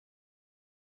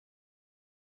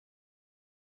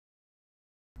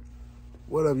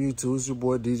What up, YouTube? It's your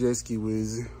boy DJ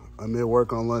Ski-Weezy. I'm at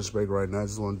work on lunch break right now. I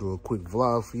just want to do a quick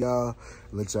vlog for y'all,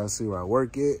 let y'all see where I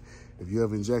work at. If you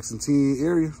ever in Jackson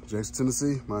area, Jackson,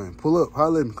 Tennessee, man, pull up,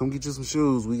 holler at me, come get you some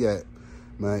shoes. We got,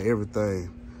 man,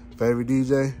 everything. Favorite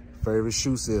DJ, favorite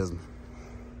shoe salesman.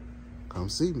 Come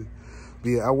see me. But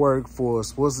yeah, I work for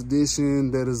Sports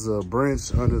Edition. That is a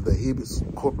branch under the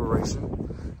Hibbett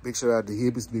Corporation. Big shout out to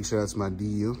Hibbett. Big shout out to my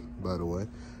DL, by the way.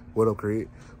 What up, Craig?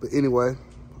 But anyway,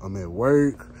 I'm at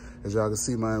work. As y'all can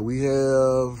see, man, we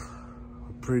have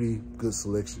a pretty good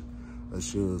selection of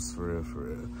shoes, for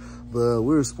real. But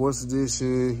we're Sports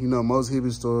Edition. You know, most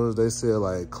Hibbett stores, they sell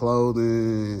like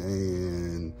clothing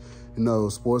and, you know,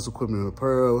 sports equipment and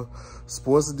apparel.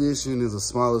 Sports Edition is a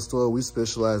smaller store. We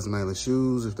specialize in mainly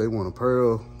shoes. If they want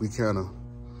apparel, we kind of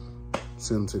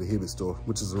send them to the Hibbett store,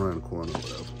 which is around the corner or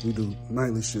whatever. We do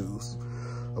mainly shoes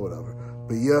or whatever.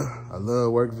 But yeah, I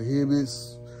love working for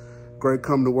Hibbett. Great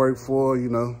company to work for, you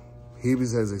know.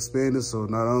 Hibbett has expanded, so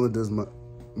not only does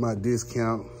my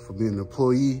discount for being an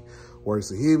employee works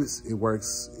in Hibbett, it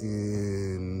works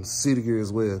in City Gear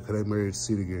as well, because they married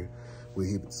City Gear with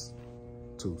Hibbett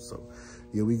too. So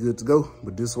yeah, we good to go.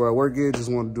 But this is where I work at.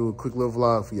 Just want to do a quick little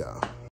vlog for y'all.